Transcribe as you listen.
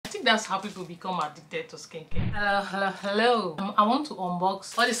think that's how people become addicted to skincare. Hello. I want to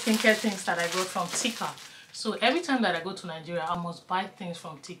unbox all the skincare things that I got from Tika. So every time that I go to Nigeria, I must buy things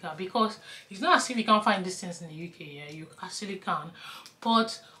from Tika, because it's not as if you can't find these things in the UK. Yeah, you actually can,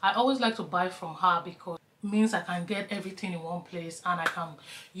 but I always like to buy from her because it means I can get everything in one place, and I can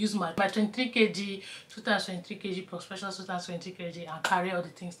use my 23 kg, 2023 kg plus special 2020 kg and carry all the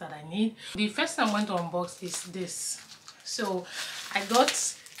things that I need. The first thing I'm going to unbox is this. So I got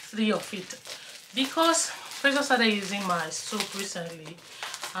 3 of it because Precious started using my soap recently,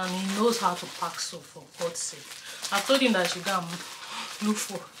 and he knows how to pack soap, for God's sake. I told him that I should go and look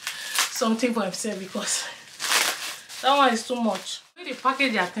for something for himself because that one is too much. When they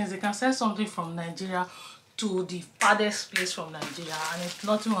package their things, they can send something from Nigeria to the farthest place from Nigeria and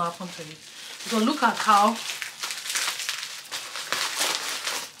nothing will happen to it. Because look at how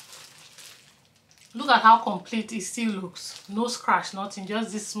complete it still looks. No scratch, nothing,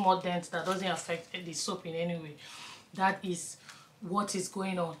 just this small dent that doesn't affect the soap in any way. That is what is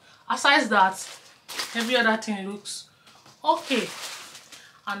going on. Aside that, every other thing looks okay,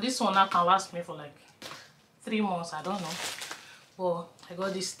 and this one now can last me for like 3 months. I don't know, but I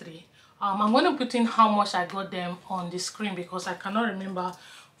got these 3. I'm going to put in how much I got them on the screen because I cannot remember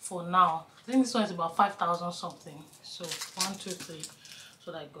for now. I think this one is about 5,000 something. So 1, 2, 3. That's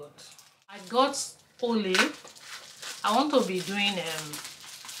what I got Olay. I want to be doing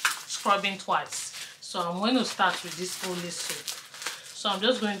scrubbing twice, so I'm going to start with this Olay soap. So I'm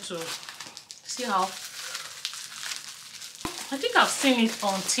just going to see how. I think I've seen it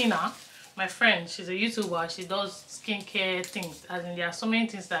on Tina, my friend. She's a YouTuber. She does skincare things. As in, there are so many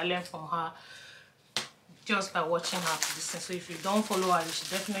things that I learned from her just by watching her to this thing. So if you don't follow her, you should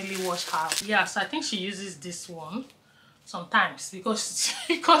definitely watch her. Yeah, so I think she uses this one sometimes because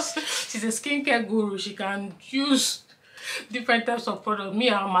she's a skincare guru. She can use different types of products. Me,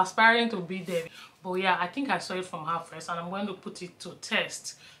 I'm aspiring to be there. But yeah, I think I saw it from her first, and I'm going to put it to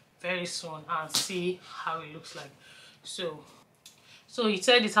test very soon and see how it looks like. So it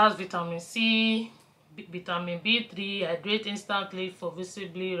said it has vitamin C, vitamin B3, hydrate instantly for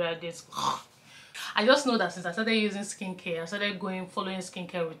visibly radiant. I just know that since I started using skincare, I started following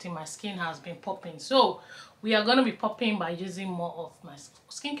skincare routine, my skin has been popping. So we are going to be popping by using more of my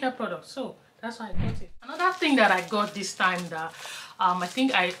skincare products. So that's why I got it. Another thing that I got this time that I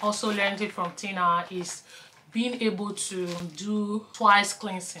think I also learned it from Tina is being able to do twice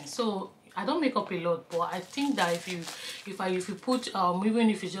cleansing. So I don't make up a lot, but I think that if you put even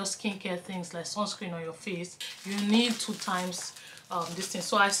if it's just skincare things like sunscreen on your face, you need 2 times this thing.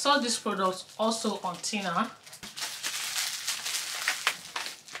 So I saw this product also on Tina.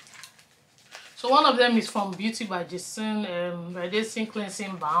 So one of them is from Beauty by Jason, Radiating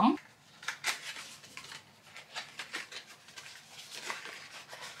Cleansing Balm.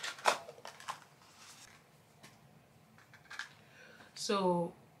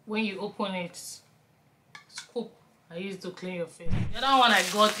 So when you open it, scoop, I use to clean your face. The other one I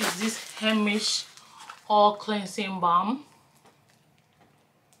got is this Hemish All Cleansing Balm.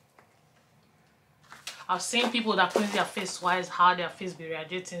 I've seen people that cleanse their face twice, how their face be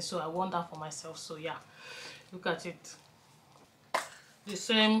radiating, so I want that for myself. So yeah, look at it. The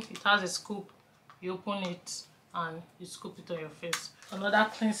same, it has a scoop. You open it and you scoop it on your face. Another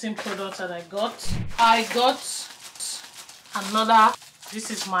cleansing product that I got another. This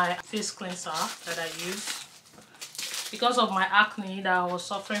is my face cleanser that I use because of my acne that I was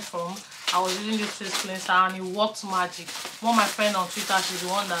suffering from. I was using this face cleanser and it worked magic. One of my friend on Twitter, she's the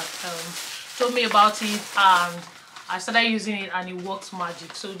one that told me about it, and I started using it and it worked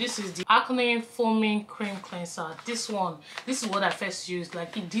magic. So this is the acne foaming cream cleanser. This is what I first used.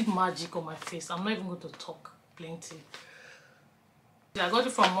 Like, it did magic on my face. I'm not even going to talk plenty. I got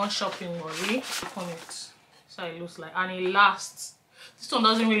it from one shop in Worry. Open it. So it looks like, and it lasts. This one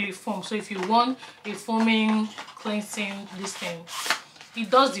doesn't really foam, so if you want a foaming cleansing this thing, it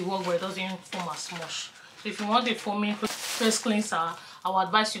does the work but it doesn't foam as much. So if you want a foaming face cleanser, I would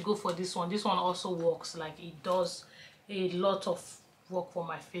advise you go for this one. This one also works. Like, it does a lot of work for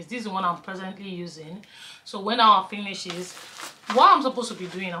my face. This is the one I'm presently using. So when our finishes, what I'm supposed to be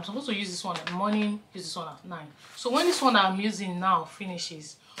doing, I'm supposed to use this one at morning, use this one at night. So when this one that I'm using now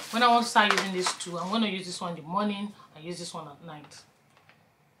finishes, when I want to start using this too, I'm going to use this one in the morning and use this one at night.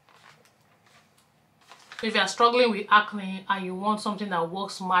 If you are struggling with acne and you want something that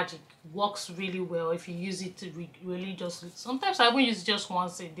works magic, works really well, if you use it to really just, sometimes I even use it just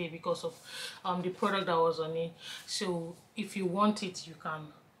once a day because of the product that was on it. So if you want it, you can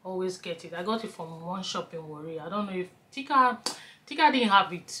always get it. I got it from one shop in Warri. I don't know if Tika think I didn't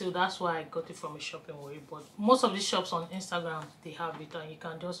have it, so that's why I got it from a shop in Warri. But most of the shops on Instagram, they have it, and you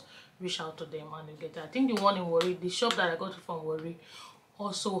can just reach out to them and you get it. I think the one in Warri, the shop that I got it from Warri,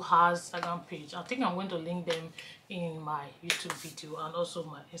 also has Instagram page. I think I'm going to link them in my YouTube video and also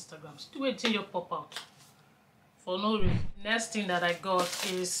my Instagram. Still wait till you pop out for no reason. Next thing that I got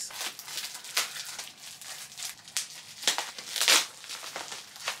is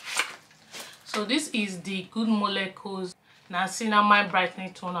so this is the Good Molecules Niacinamide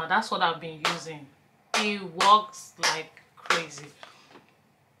Brightening Toner. That's what I've been using. It works like crazy.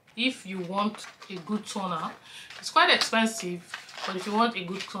 If you want a good toner, it's quite expensive, but if you want a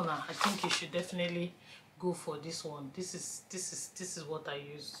good toner, I think you should definitely go for this one. This is what I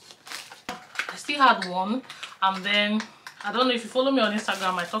use. I still had one, and then I don't know if you follow me on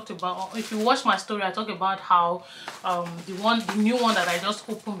Instagram, I talked about, if you watch my story, I talked about how the new one that I just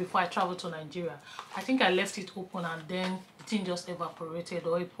opened before I traveled to Nigeria, I think I left it open and then the thing just evaporated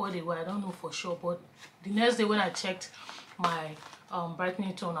or it poured away. I don't know for sure, but the next day when I checked my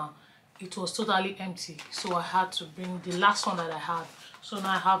brightening toner, it was totally empty, so I had to bring the last one that I had. So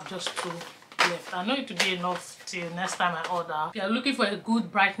now I have just 2 left. I know it will be enough till next time I order. If you are looking for a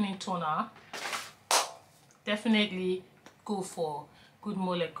good brightening toner, definitely go for Good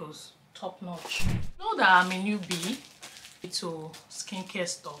Molecules, top notch. Know that I'm a newbie to skincare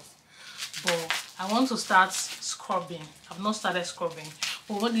stuff, but I want to start scrubbing. I've not started scrubbing,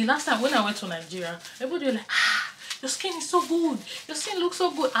 but the last time when I went to Nigeria, everybody was like, your skin is so good, your skin looks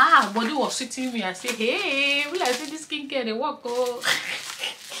so good. Body was sitting me. I say, hey, will I see this skincare they work? Oh.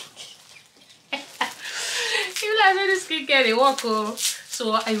 Will I see this skincare they work? Oh.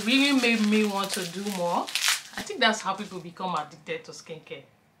 So it really made me want to do more. I think that's how people become addicted to skincare,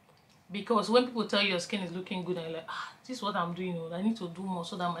 because when people tell you your skin is looking good and you're like, this is what I'm doing, I need to do more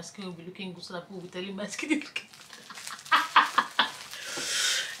so that my skin will be looking good, so that people will be telling my skin is looking good.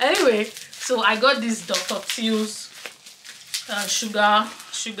 Anyway, so I got this Dr. Teal's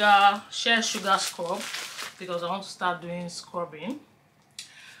shea sugar scrub because I want to start doing scrubbing.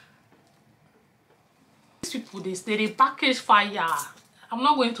 These people, they package fire. I'm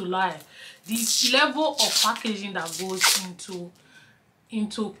not going to lie. The level of packaging that goes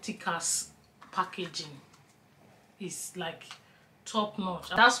into Tika's packaging is like top notch.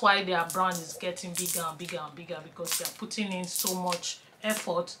 That's why their brand is getting bigger and bigger and bigger, because they are putting in so much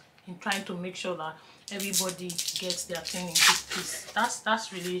effort in trying to make sure that everybody gets their thing in this piece.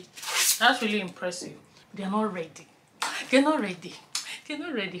 That's really impressive. They're not ready. They're not ready. They're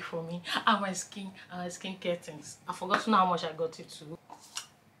not ready for me and my skincare things. I forgot to know how much I got it to.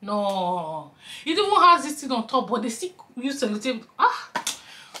 No, it even has this thing on top, but they still use sensitive.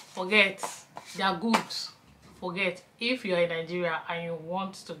 Forget. They are good. Forget. If you are in Nigeria and you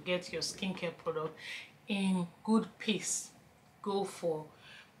want to get your skincare product in good pace,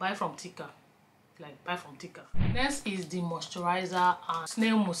 buy from Tika. Buy from Tika. Next is the moisturizer and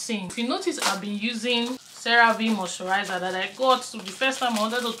snail mucin. If you notice, I've been using CeraVe moisturizer that I got the first time I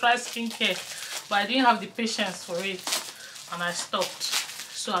wanted to try skincare, but I didn't have the patience for it and I stopped.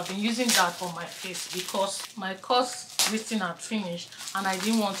 So I've been using that on my face because my course listing had finished and I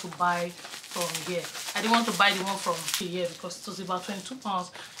didn't want to buy from here. I didn't want to buy the one from here because it was about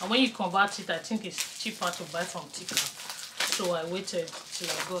 £22, and when you convert it, I think it's cheaper to buy from Tika. So I waited till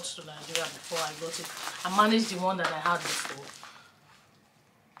I got to Nigeria before I got it. I managed the one that I had before.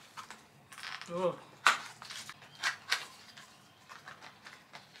 Oh.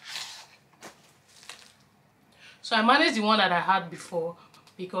 So I managed the one that I had before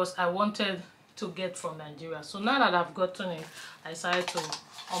because I wanted to get from Nigeria. So now that I've gotten it, I decided to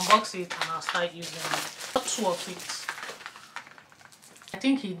unbox it and I'll start using it. Not 2 of it. I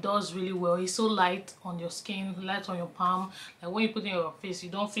think it does really well. It's so light on your skin, light on your palm. Like when you put it in your face, you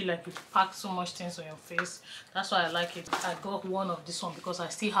don't feel like you pack so much things on your face. That's why I like it. I got one of this one because I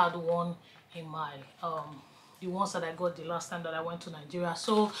still had one in my the ones that I got the last time that I went to Nigeria.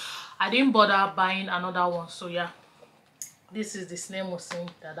 So I didn't bother buying another one. So yeah, this is the snail mucin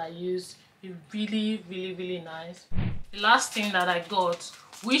that I use. It's really nice. The last thing that I got,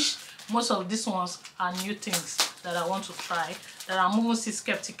 which most of these ones are new things that I want to try, that I'm even still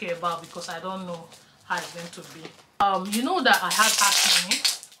skeptical about because I don't know how it's going to be. You know that I had acne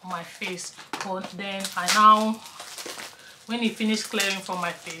on my face, but then when it finished clearing from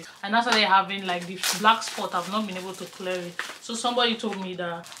my face, and after they having like this black spot, I've not been able to clear it. So somebody told me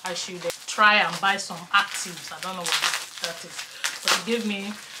that I should try and buy some actives. I don't know what that is, but it gave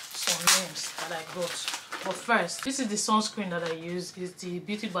me some some names that I got. But first, this is the sunscreen that I use. It's the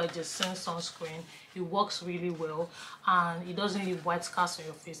Beauty by Jessicaokah sunscreen. It works really well and it doesn't leave white cast on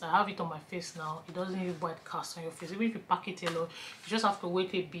your face. I have it on my face now. It doesn't leave white cast on your face. Even if you pack it alone, you just have to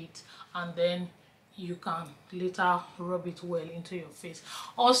wait a bit and then you can later rub it well into your face.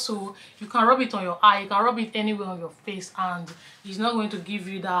 Also, you can rub it on your eye, you can rub it anywhere on your face, and it's not going to give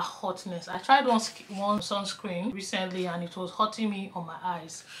you that hotness. I tried one sunscreen recently and it was hurting me on my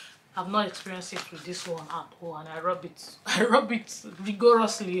eyes. I've not experienced it with this one at all, and I rub it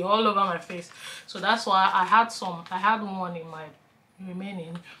vigorously all over my face. So that's why I had one in my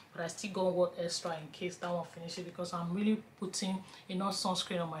remaining, but I still got one extra in case that one finishes, because I'm really putting enough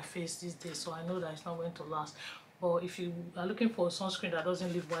sunscreen on my face these days, so I know that it's not going to last. But if you are looking for a sunscreen that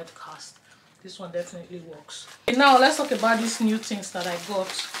doesn't leave white cast, this one definitely works. Okay, now let's talk about these new things that I got.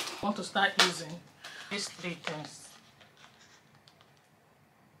 I want to start using these 3 things.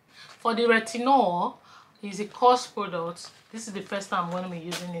 For the retinol, it's a cost product. This is the first time I'm going to be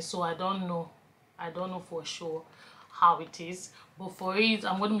using it, so I don't know for sure how it is. But for it,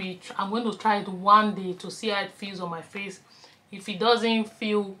 I'm going to try it one day to see how it feels on my face. If it doesn't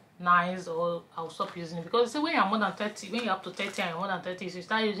feel nice, or I'll stop using it, because when you're more than 30, when you're up to 30 and you're more than 30, so you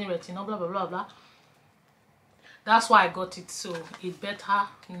start using retinol, blah blah blah blah. That's why I got it, so it better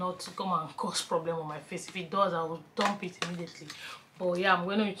not to come and cause problem on my face. If it does, I will dump it immediately. But yeah, I'm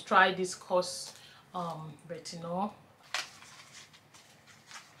going to try this course retinol.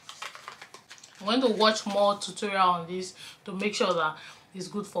 I'm going to watch more tutorial on this to make sure that it's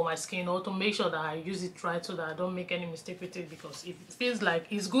good for my skin, or to make sure that I use it right so that I don't make any mistake with it. Because if it feels like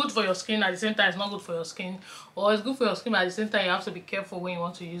it's good for your skin, at the same time it's not good for your skin, or it's good for your skin but at the same time, you have to be careful when you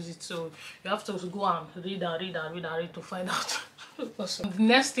want to use it. So you have to go and read to find out. The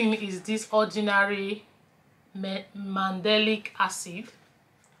next thing is this ordinary mandelic acid.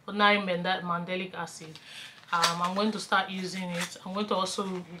 Mandelic acid. I'm going to start using it. I'm going to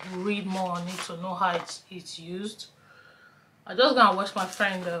also read more on it to know how it's used. I'm just gonna watch my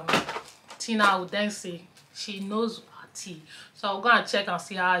friend Tina Udensi. She knows her tea, so I'm gonna check and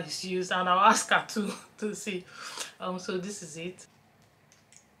see how it's used, and I'll ask her to see. So this is it.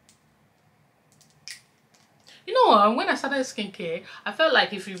 You know what? When I started skincare, I felt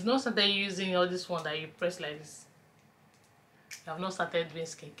like if you've not started using all this one that you press like this, you have not started doing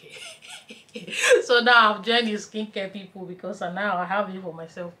skincare. So now I've joined the skincare people, because now I have it for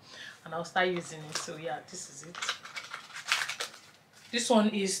myself and I'll start using it. So yeah, this is it. This one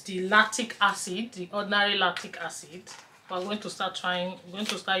is the lactic acid, the ordinary lactic acid. But I'm going to start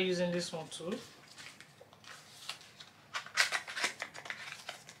using this one too.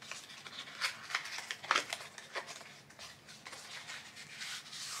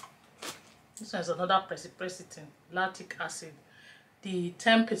 This one is another precipitin, lactic acid. The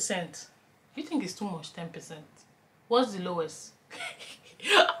 10%. You think it's too much, 10%? What's the lowest?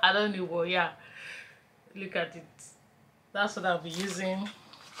 I don't know, but yeah, look at it. That's what I'll be using,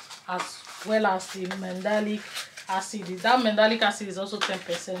 as well as the mandelic acid. That mandelic acid is also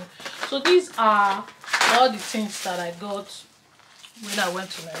 10%. So these are all the things that I got when I went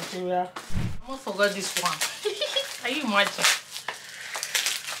to Nigeria. I almost forgot this one. Can you imagine?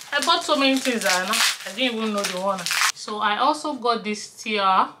 I bought so many things and I didn't even know the one. So I also got this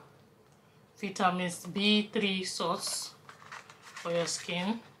Tia Vitamins B3 sauce for your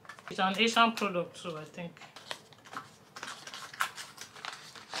skin. It's an Asian product too, I think.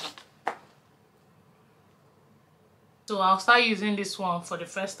 So I'll start using this one for the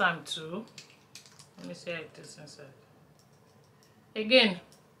first time too. Let me see how it is inside. Again,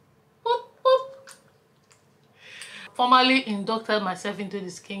 boop, boop. Formally inducted myself into the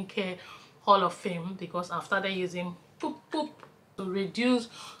skincare Hall of Fame because I've started using boop, boop to reduce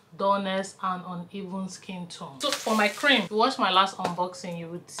dullness and uneven skin tone. So for my cream, if you watch my last unboxing, you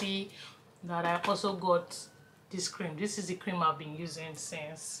would see that I also got this cream. This is the cream I've been using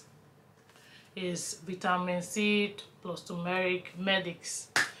since. Is vitamin C plus turmeric Medix,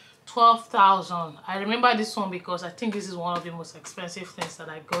 12,000. I remember this one because I think this is one of the most expensive things that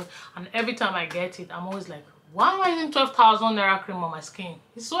I got, and every time I get it, I'm always like, why am I using 12,000 naira cream on my skin?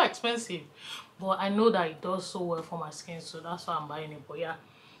 It's so expensive, but I know that it does so well for my skin, so that's why I'm buying it. But yeah,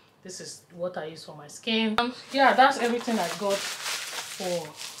 this is what I use for my skin. Yeah, that's everything I got for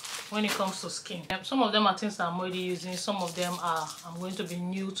when it comes to skin. Some of them are things that I'm already using, some of them are I'm going to be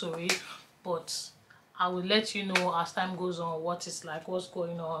new to it, but I will let you know as time goes on what it's like, what's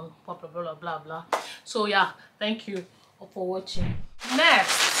going on, blah blah blah blah blah. So yeah, thank you for watching.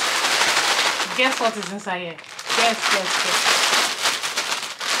 Next, guess what is inside here? Guess.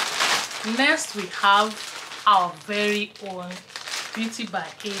 Next we have our very own Beauty by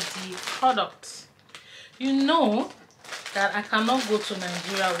AD product. You know that I cannot go to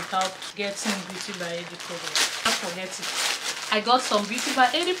Nigeria without getting Beauty by AD product. Don't forget it. I got some Beauty by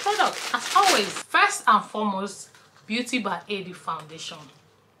AD product as always. First and foremost, Beauty by AD foundation.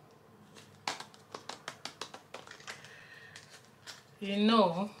 You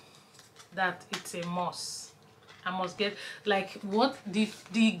know that it's a must. I must get, like, what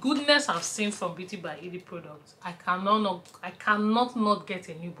the goodness I've seen from Beauty by AD products. I cannot not get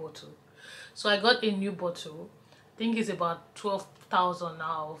a new bottle. So I got a new bottle. I think it's about 12,000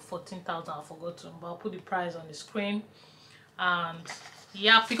 now, or 14,000, I've forgotten, but I'll put the price on the screen. And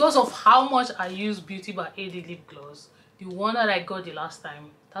yeah, because of how much I use Beauty by AD lip gloss, the one that I got the last time,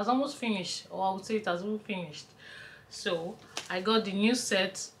 it has almost finished, or I would say it has almost finished. So I got the new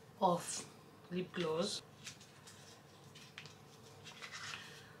set of lip gloss.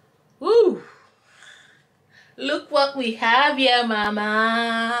 Woo! Look what we have here,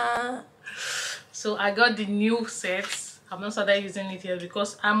 mama. So I got the new sets. I've not started using it yet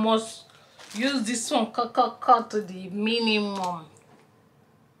because I must use this one cut to the minimum.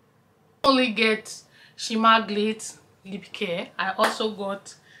 Only get Shimmer Glit lip care. I also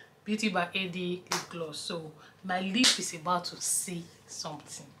got Beauty by AD lip gloss. So my lip is about to see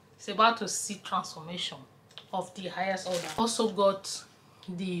something. It's about to see transformation of the highest order. Also got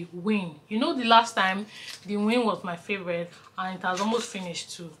the wing. You know, the last time the wing was my favorite and it has almost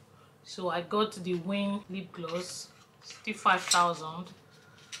finished too. So I got the wing lip gloss, 65,000.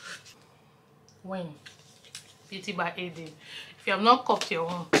 Wing Beauty by AD. If you have not copied your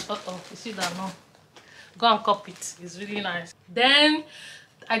own, you see that? No, go and copy it. It's really nice. Then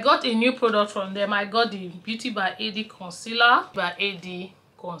I got a new product from them. I got the Beauty by AD concealer.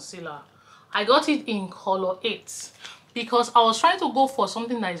 I got it in color 8 because I was trying to go for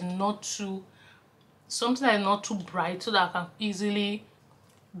something that is not too bright, so that I can easily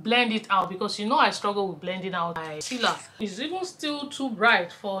blend it out, because you know I struggle with blending out my concealer. It's even still too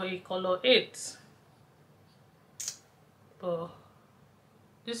bright for a color 8, but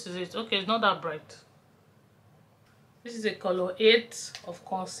this is it. Okay, it's not that bright. This is a color 8 of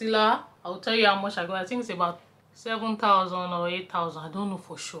concealer. I'll tell you how much I got. I think it's about 7,000 or 8,000. I don't know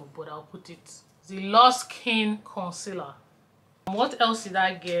for sure, but I'll put it. The Lost Skin concealer. What else did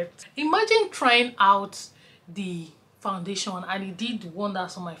I get? Imagine trying out the foundation and it did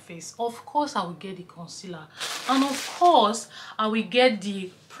wonders on my face. Of course I will get the concealer, and of course I will get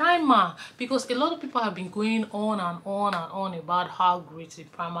the primer, because a lot of people have been going on and on about how great the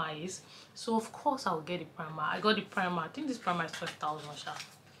primer is. So of course I will get the primer. I got the primer. I think this primer is 12,000.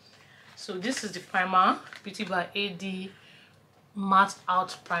 So this is the primer, Beauty by AD matte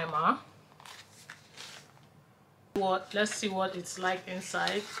out primer. Let's see what it's like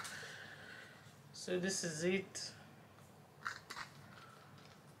inside. So this is it.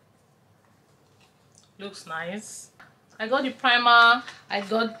 Looks nice. I got the primer, I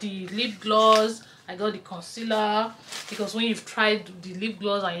got the lip gloss, I got the concealer, because when you've tried the lip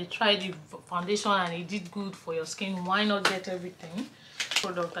gloss and you tried the foundation and it did good for your skin, why not get everything?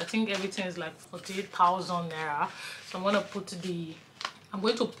 Product, I think everything is like 48,000 naira. So I'm going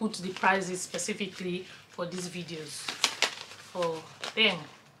to put the prices specifically for these videos for them.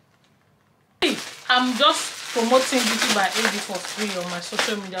 I'm just promoting Beauty by AD for free on my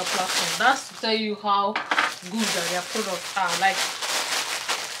social media platform. That's to tell you how good that their products are. Like,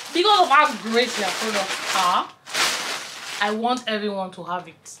 because of how great their products are, I want everyone to have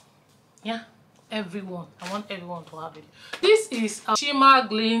it. Yeah, everyone. I want everyone to have it. This is Shimmer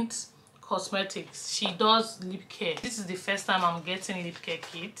Glit Cosmetics. She does lip care. This is the first time I'm getting lip care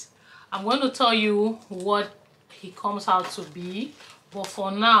kit. I'm going to tell you what he comes out to be, but for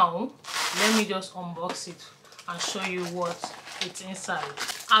now let me just unbox it and show you what it's inside.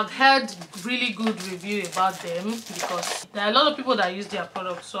 I've heard really good review about them because there are a lot of people that use their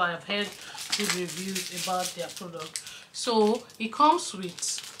product, so I've heard good reviews about their product. So it comes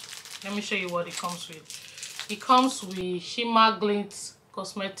with, let me show you what it comes with. It comes with Shimmer Glit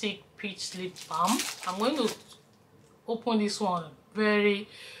Cosmetic Peach Lip Balm. I'm going to open this one very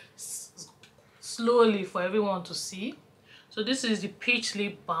slowly for everyone to see. So this is the Peach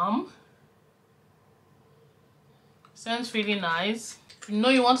Lip Balm. Sounds really nice. If you know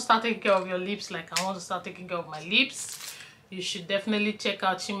you want to start taking care of your lips like I want to start taking care of my lips, you should definitely check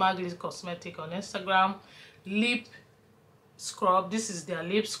out Shimmer Glit Cosmetic on Instagram. Lip scrub. This is their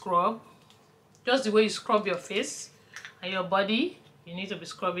lip scrub. Just the way you scrub your face and your body, you need to be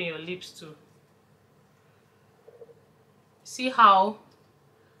scrubbing your lips too. See how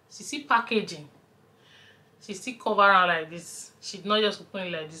she see packaging. She still cover around like this. She's not just open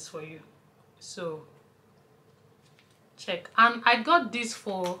it like this for you. So check. And I got this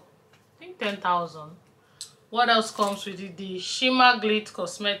for I think 10,000. What else comes with it? The Shimmer Glit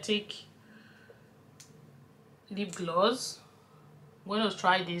Cosmetic lip gloss. I'm going to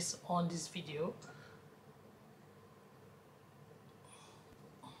try this on this video.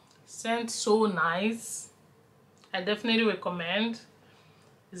 Scent so nice. I definitely recommend.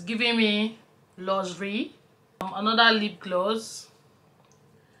 It's giving me luxury. Another lip gloss.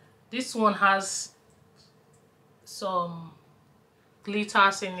 This one has some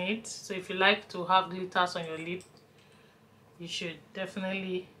glitters in it, so if you like to have glitters on your lip, you should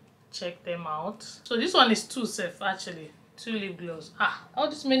definitely check them out. So this one is 2 safe, actually 2 lip gloss. All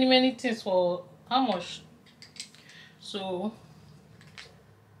these many things for how much? So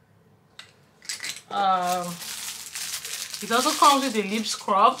it also comes with a lip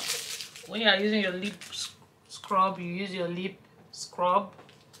scrub. When you are using your lip scrub, you use your lip scrub.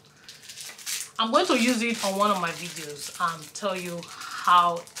 I'm going to use it on one of my videos and tell you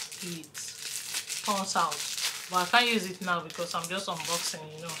how it turns out, but I can't use it now because I'm just unboxing,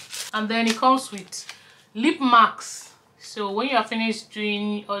 you know. And then it comes with lip marks. So when you are finished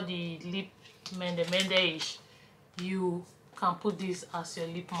doing all the lip mende-ish, you can put this as your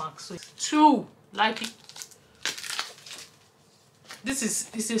lip mark. So it's 2, like it. This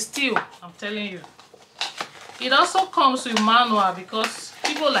is a steal, I'm telling you. It also comes with manual because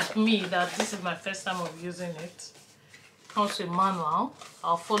people like me, that this is my first time of using it. Comes with manual.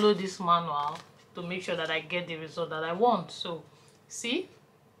 I'll follow this manual to make sure that I get the result that I want. So see,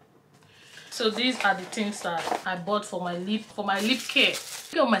 so these are the things that I bought for my lip care.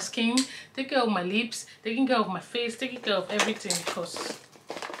 Take care of my skin, take care of my lips, taking care of my face, taking care of everything, because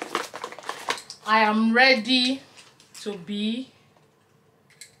I am ready to be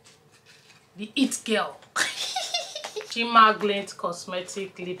the it girl. Shimmer Glit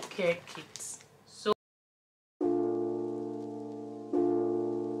Cosmetic Lip Care Kit. So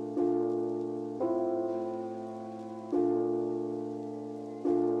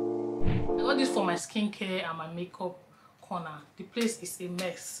I got this for my skincare and my makeup corner. The place is a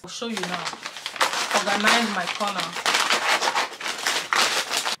mess. I'll show you now. Organize my corner.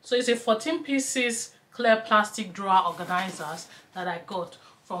 So it's a 14 pieces clear plastic drawer organizers that I got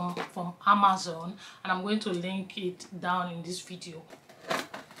from Amazon, and I'm going to link it down in this video.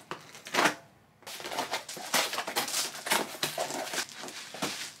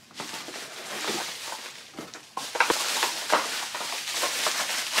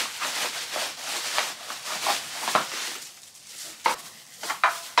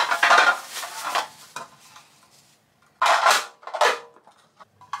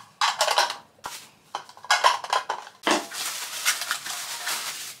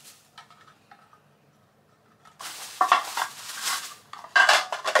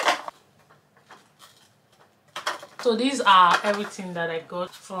 So these are everything that I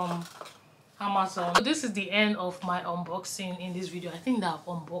got from Amazon. So this is the end of my unboxing in this video. I think that I've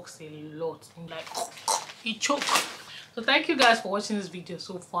unboxed a lot, like it choked. So thank you guys for watching this video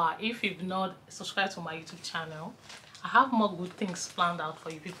so far. If you've not subscribed to my YouTube channel, I have more good things planned out for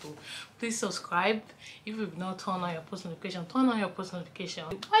you people. Please subscribe. If you've not turned on your post notification, turn on your post notification.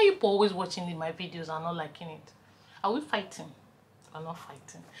 Why are you always watching my videos and not liking it? Are we fighting? I'm not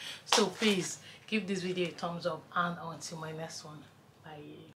fighting. So please give this video a thumbs up, and until my next one, bye.